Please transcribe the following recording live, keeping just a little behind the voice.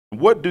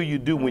What do you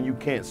do when you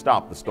can't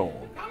stop the storm?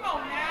 Come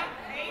on now.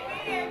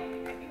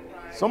 Amen.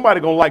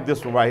 Somebody gonna like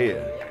this one right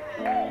here.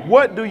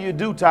 What do you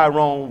do,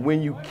 Tyrone,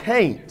 when you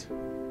can't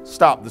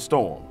stop the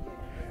storm?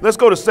 Let's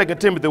go to 2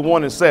 Timothy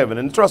 1:7.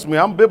 And trust me,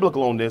 I'm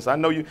biblical on this. I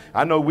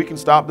know we can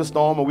stop the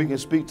storm or we can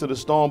speak to the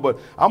storm, but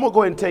I'm gonna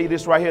go ahead and tell you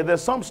this right here.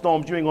 There's some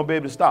storms you ain't gonna be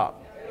able to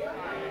stop.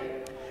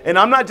 And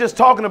I'm not just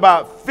talking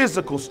about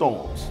physical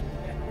storms.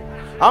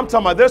 I'm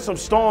talking about there's some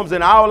storms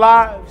in our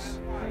lives.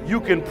 You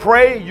can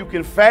pray, you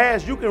can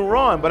fast, you can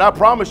run, but I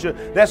promise you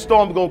that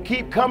storm's gonna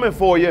keep coming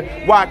for you.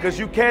 Why? Because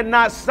you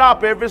cannot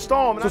stop every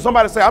storm. So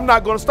somebody say, I'm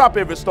not gonna stop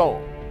every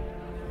storm.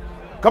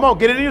 Come on,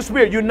 get it in your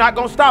spirit. You're not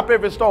gonna stop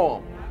every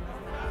storm.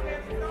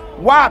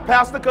 Why,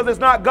 Pastor? Because it's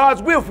not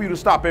God's will for you to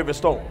stop every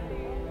storm.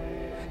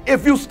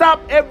 If you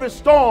stop every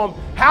storm,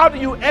 how do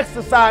you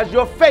exercise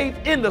your faith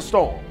in the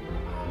storm?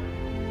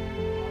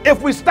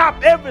 If we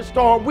stop every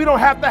storm, we don't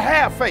have to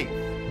have faith.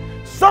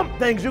 Some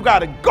things you got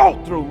to go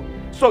through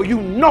so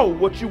you know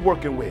what you're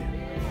working with.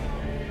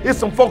 There's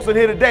some folks in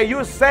here today,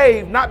 you're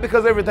saved not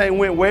because everything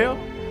went well.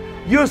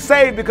 You're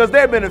saved because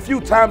there have been a few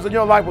times in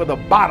your life where the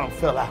bottom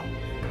fell out.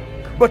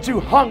 But you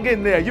hung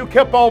in there. You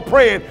kept on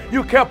praying.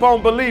 You kept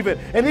on believing.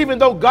 And even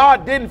though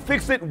God didn't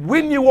fix it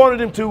when you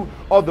wanted him to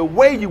or the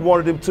way you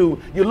wanted him to,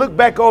 you look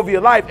back over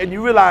your life and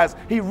you realize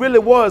he really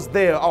was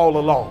there all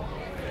along.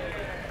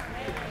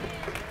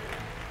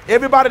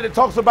 Everybody that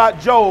talks about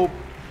Job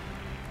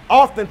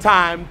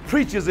oftentimes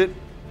preaches it,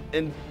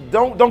 and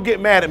don't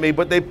get mad at me,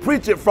 but they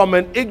preach it from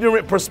an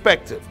ignorant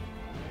perspective.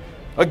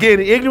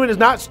 Again, ignorant is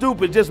not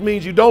stupid, it just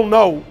means you don't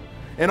know.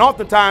 And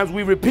oftentimes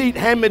we repeat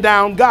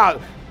hand-me-down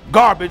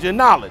garbage and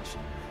knowledge.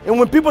 And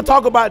when people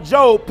talk about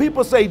Job,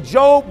 people say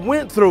Job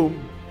went through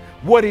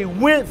what he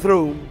went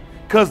through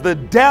because the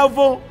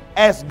devil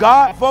asked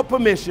God for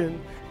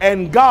permission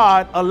and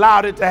God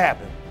allowed it to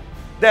happen.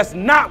 That's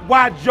not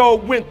why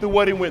Job went through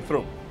what he went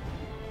through.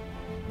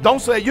 Don't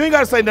say, you ain't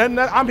got to say nothing,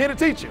 I'm here to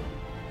teach you.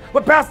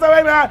 But Pastor,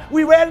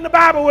 we read in the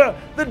Bible where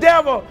the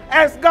devil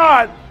asked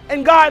God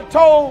and God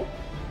told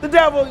the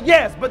devil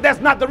yes, but that's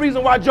not the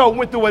reason why Job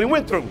went through what he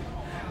went through.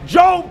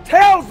 Job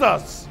tells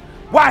us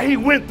why he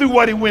went through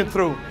what he went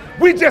through.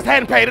 We just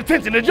hadn't paid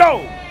attention to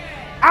Job.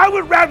 I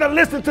would rather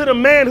listen to the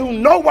man who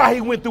know why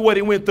he went through what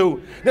he went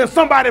through than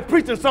somebody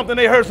preaching something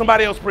they heard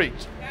somebody else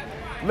preach.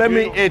 Let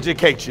me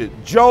educate you.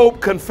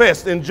 Job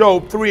confessed in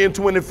Job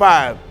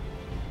 3:25.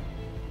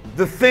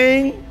 The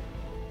thing,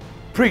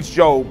 preach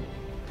Job,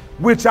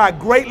 which I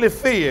greatly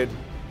feared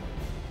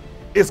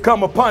is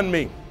come upon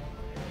me,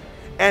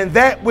 and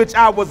that which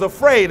I was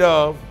afraid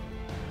of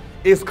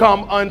is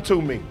come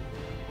unto me.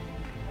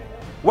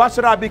 Why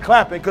should I be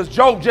clapping? Because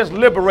Job just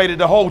liberated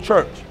the whole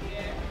church.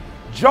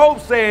 Job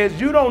says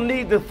you don't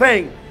need to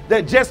think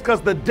that just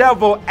because the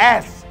devil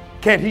asks,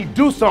 can he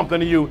do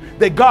something to you,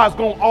 that God's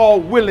going to all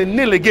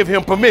willy-nilly give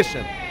him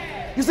permission.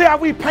 You see how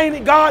we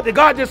painted God? That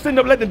God just sitting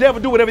up letting the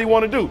devil do whatever he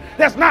want to do.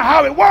 That's not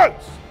how it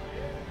works.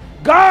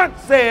 God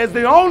says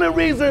the only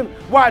reason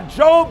why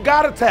Job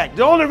got attacked,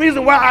 the only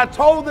reason why I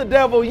told the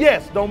devil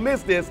yes, don't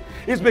miss this,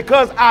 is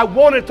because I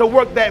wanted to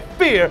work that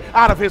fear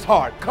out of his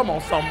heart. Come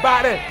on,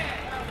 somebody.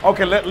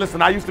 Okay,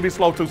 listen, I used to be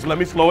slow too, so let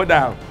me slow it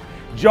down.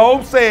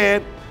 Job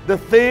said, the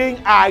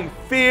thing I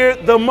fear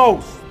the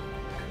most.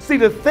 See,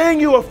 the thing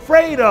you're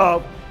afraid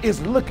of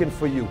is looking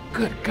for you.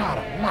 Good God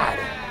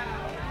Almighty.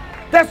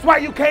 That's why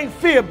you can't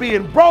fear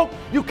being broke.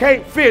 You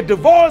can't fear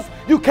divorce.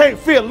 You can't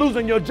fear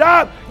losing your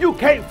job. You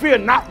can't fear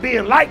not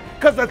being liked,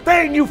 because the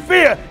thing you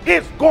fear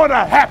is going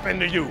to happen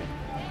to you.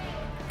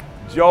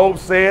 Job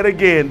said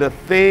again, the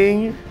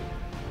thing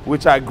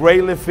which I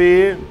greatly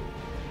feared,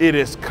 it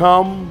has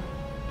come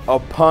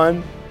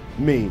upon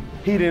me.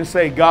 He didn't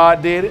say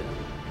God did it.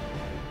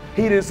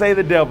 He didn't say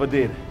the devil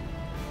did it.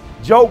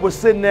 Job was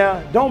sitting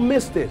there. Don't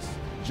miss this.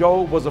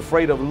 Job was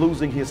afraid of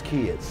losing his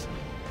kids.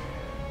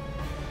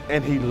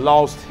 And he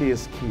lost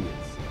his kids.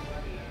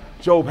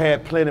 Job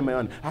had plenty of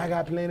money. I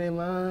got plenty of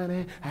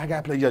money. I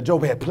got plenty. Yeah,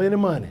 Job had plenty of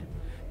money.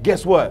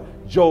 Guess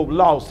what? Job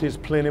lost his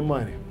plenty of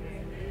money.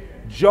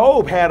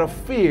 Job had a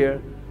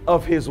fear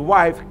of his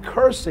wife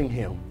cursing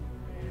him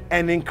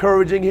and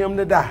encouraging him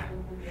to die.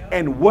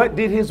 And what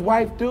did his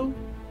wife do?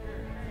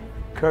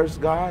 Cursed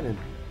God and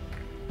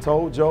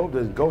told Job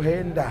to go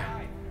ahead and die.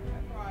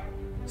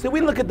 See,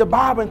 we look at the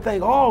Bible and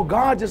think, oh,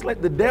 God just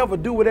let the devil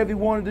do whatever he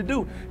wanted to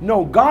do.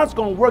 No, God's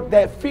going to work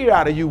that fear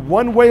out of you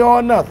one way or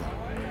another.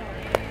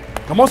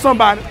 Come on,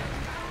 somebody.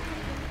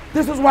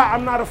 This is why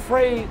I'm not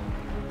afraid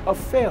of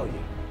failure.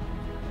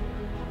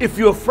 If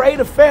you're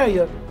afraid of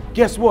failure,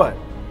 guess what?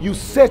 You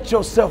set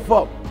yourself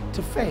up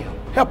to fail.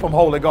 Help them,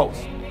 Holy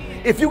Ghost.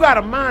 If you got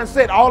a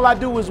mindset, all I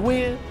do is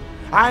win,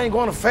 I ain't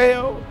going to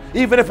fail.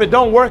 Even if it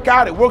don't work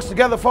out, it works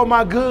together for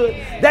my good.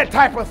 That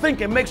type of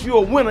thinking makes you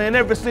a winner in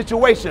every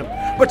situation.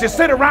 But you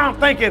sit around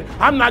thinking,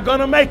 I'm not going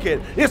to make it.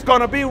 It's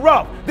going to be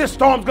rough. This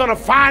storm's going to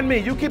find me.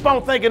 You keep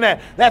on thinking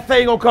that. That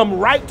thing going to come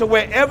right to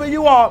wherever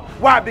you are.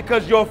 Why?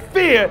 Because your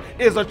fear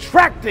is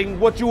attracting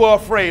what you are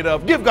afraid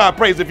of. Give God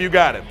praise if you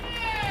got it.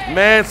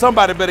 Man,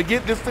 somebody better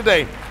get this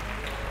today.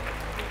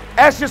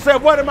 Ask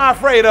yourself, what am I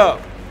afraid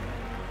of?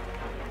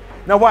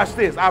 Now watch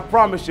this. I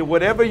promise you,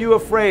 whatever you're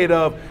afraid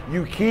of,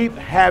 you keep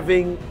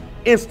having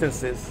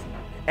instances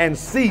and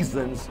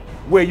seasons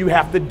where you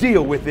have to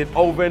deal with it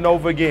over and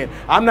over again.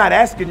 I'm not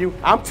asking you,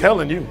 I'm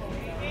telling you.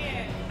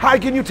 How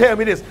can you tell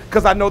me this?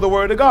 Because I know the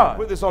word of God.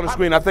 Put this on the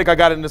screen. I think I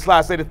got it in the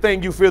slide. Say the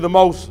thing you fear the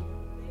most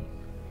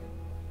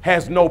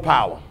has no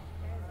power.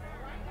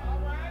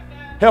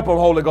 Help them,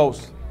 Holy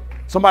Ghost.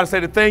 Somebody say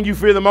the thing you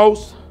fear the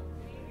most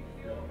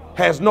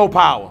has no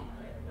power.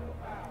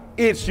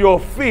 It's your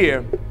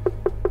fear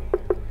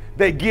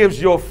that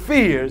gives your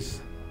fears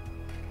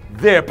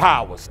their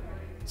powers.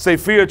 Say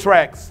fear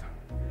attracts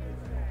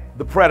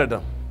the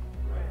predator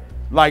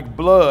like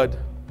blood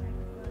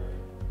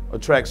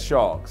attracts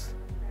sharks.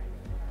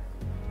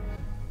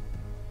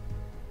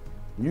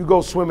 You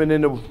go swimming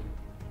in the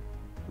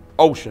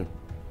ocean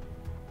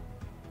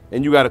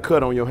and you got a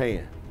cut on your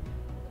hand.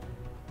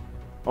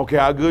 Okay,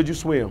 how good you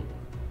swim.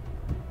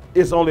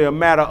 It's only a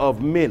matter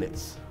of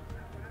minutes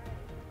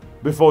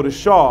before the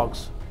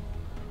sharks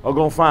are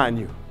gonna find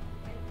you.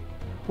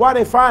 Why are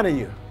they finding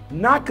you?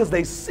 Not because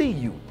they see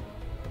you.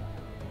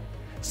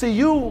 See,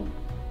 you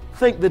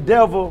think the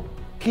devil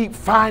keep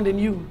finding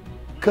you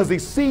because he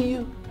see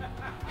you?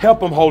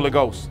 Help him, Holy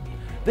Ghost.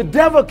 The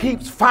devil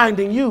keeps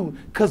finding you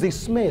because he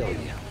smells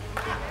you.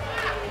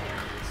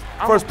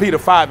 1 Peter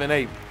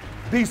 5:8.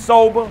 Be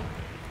sober,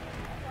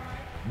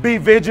 be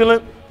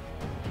vigilant,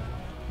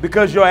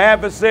 because your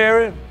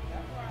adversary,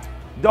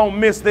 don't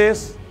miss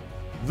this,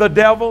 the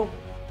devil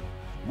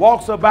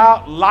walks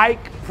about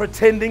like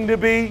pretending to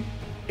be,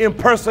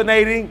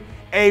 impersonating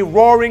a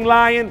roaring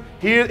lion.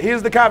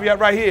 Here's the caveat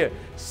right here.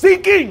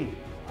 Seeking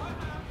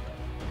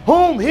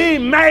whom he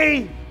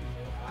may.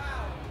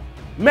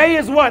 May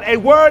is what? A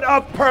word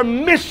of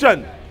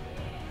permission.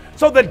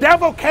 So the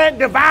devil can't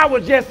devour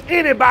just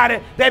anybody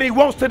that he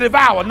wants to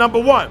devour, number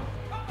one.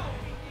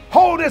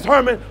 Hold this,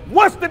 Herman.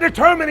 What's the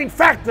determining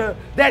factor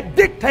that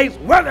dictates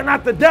whether or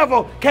not the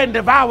devil can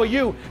devour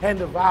you and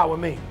devour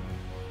me?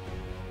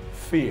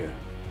 Fear.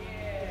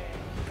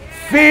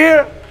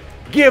 Fear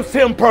gives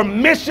him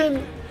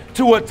permission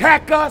to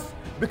attack us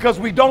because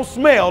we don't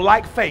smell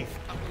like faith.